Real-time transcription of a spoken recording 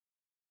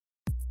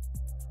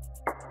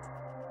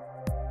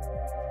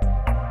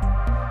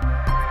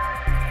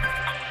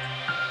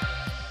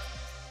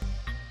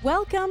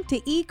Welcome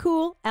to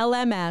e-KHOOL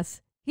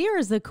LMS. Here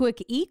is a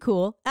quick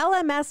e-KHOOL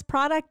LMS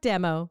product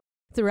demo.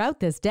 Throughout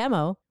this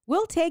demo,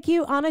 we'll take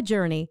you on a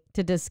journey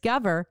to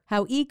discover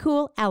how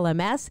e-KHOOL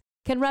LMS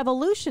can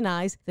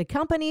revolutionize the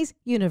companies,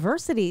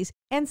 universities,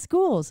 and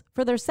schools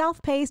for their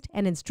self-paced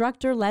and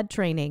instructor-led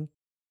training.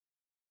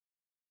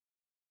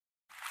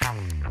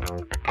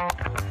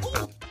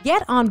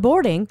 Get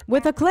onboarding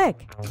with a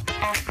click.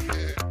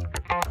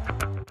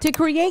 To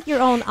create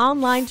your own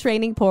online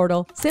training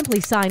portal,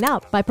 simply sign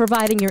up by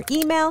providing your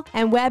email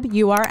and web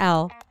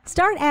URL.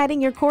 Start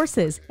adding your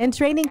courses and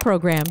training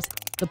programs.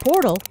 The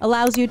portal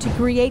allows you to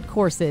create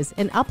courses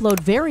and upload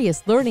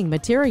various learning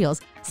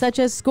materials such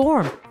as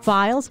SCORM,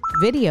 files,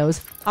 videos,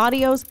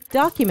 audios,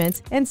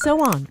 documents, and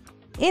so on.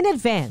 In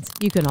advance,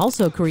 you can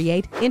also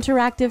create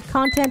interactive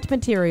content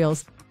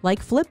materials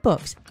like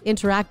Flipbooks,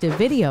 interactive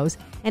videos,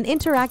 and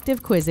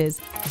interactive quizzes.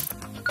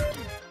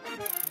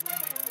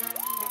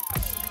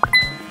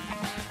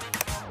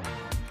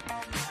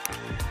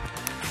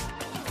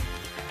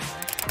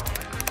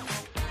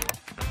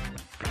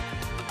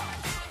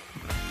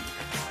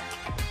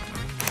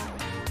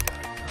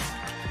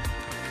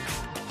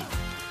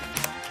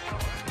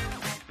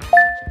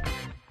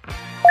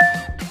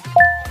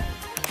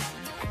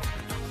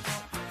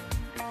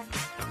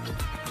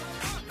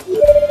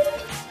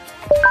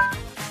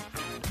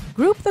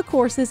 Group the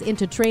courses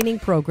into training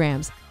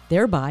programs,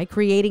 thereby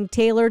creating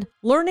tailored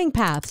learning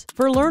paths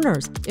for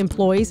learners,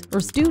 employees, or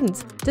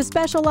students to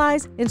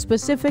specialize in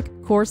specific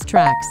course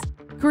tracks.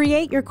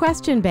 Create your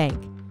question bank.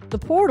 The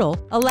portal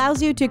allows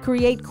you to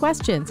create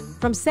questions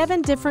from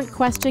 7 different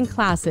question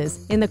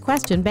classes in the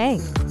question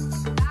bank.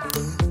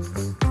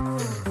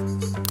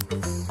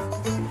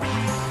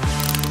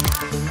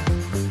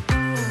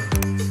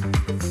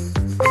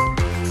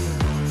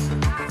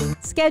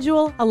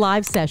 Schedule a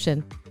live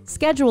session.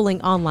 Scheduling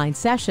online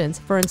sessions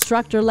for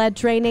instructor-led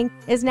training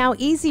is now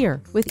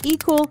easier with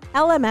e-KHOOL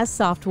LMS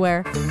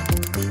software.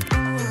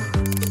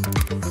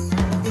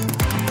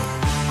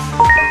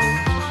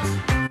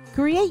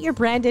 Create your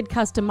branded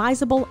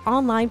customizable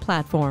online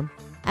platform.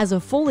 As a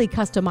fully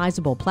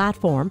customizable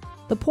platform,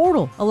 the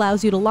portal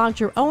allows you to launch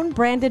your own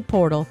branded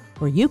portal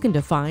where you can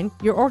define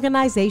your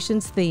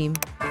organization's theme.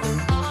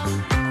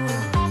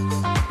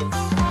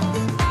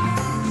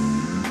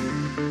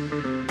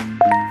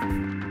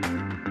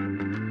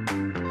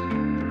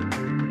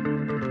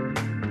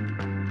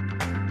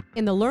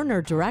 In the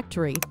Learner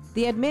directory,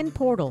 the admin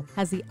portal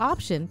has the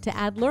option to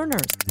add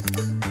learners.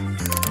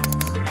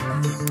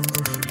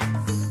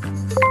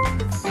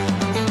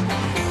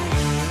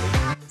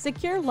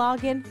 Secure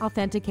login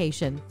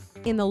authentication.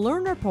 In the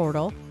Learner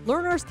portal,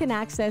 learners can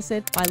access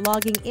it by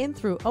logging in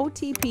through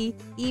OTP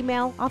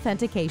email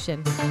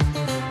authentication.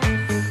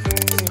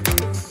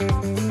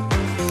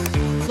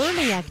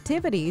 Learning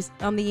activities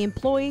on the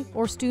employee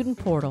or student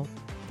portal.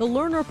 The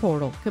Learner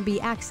portal can be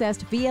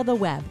accessed via the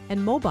web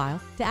and mobile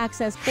to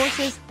access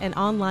courses and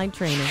online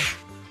training.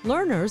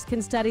 Learners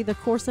can study the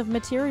course of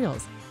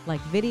materials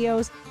like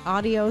videos,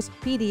 audios,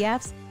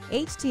 PDFs,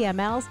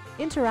 HTMLs,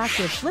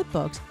 interactive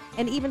flipbooks,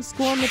 and even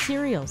SCORM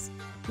materials.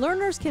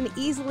 Learners can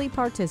easily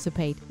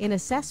participate in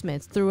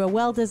assessments through a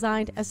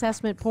well-designed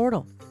assessment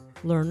portal.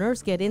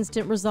 Learners get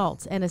instant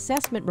results and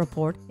assessment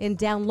report in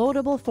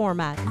downloadable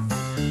format.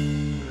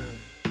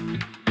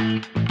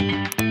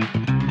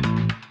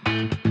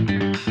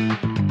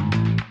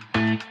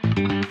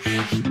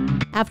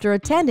 After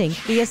attending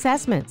the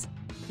assessments,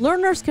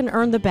 learners can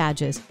earn the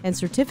badges and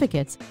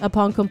certificates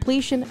upon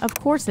completion of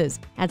courses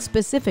at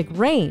specific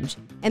range,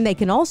 and they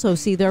can also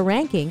see their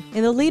ranking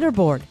in the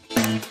leaderboard.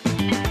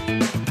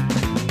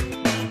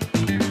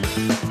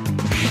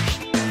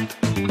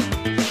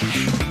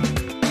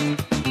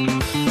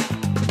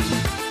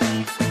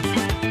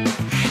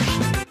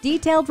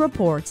 Detailed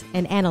reports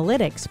and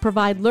analytics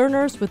provide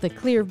learners with a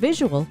clear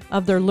visual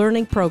of their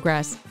learning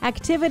progress.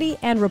 Activity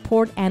and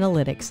report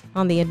analytics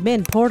on the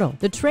admin portal.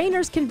 The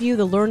trainers can view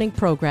the learning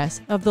progress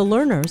of the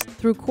learners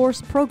through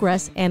course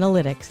progress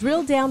analytics.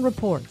 Drill-down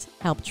reports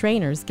help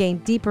trainers gain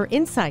deeper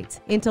insights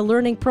into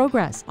learning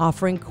progress,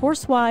 offering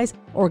course-wise,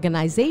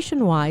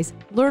 organization-wise,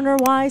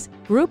 learner-wise,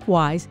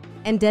 group-wise,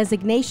 and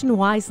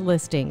designation-wise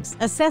listings.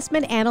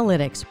 Assessment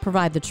analytics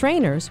provide the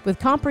trainers with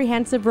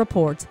comprehensive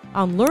reports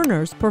on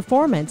learners'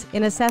 performance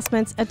in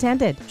assessments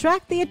attended.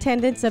 Track the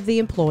attendance of the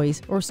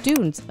employees or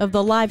students of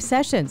the live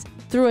sessions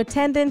through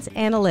attendance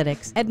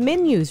analytics.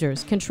 Admin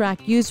users can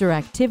track user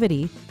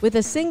activity with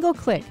a single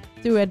click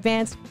through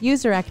advanced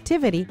user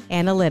activity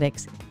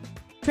analytics.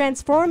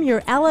 Transform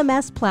your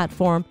LMS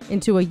platform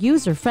into a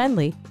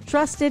user-friendly,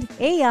 trusted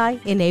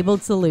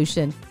AI-enabled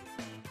solution.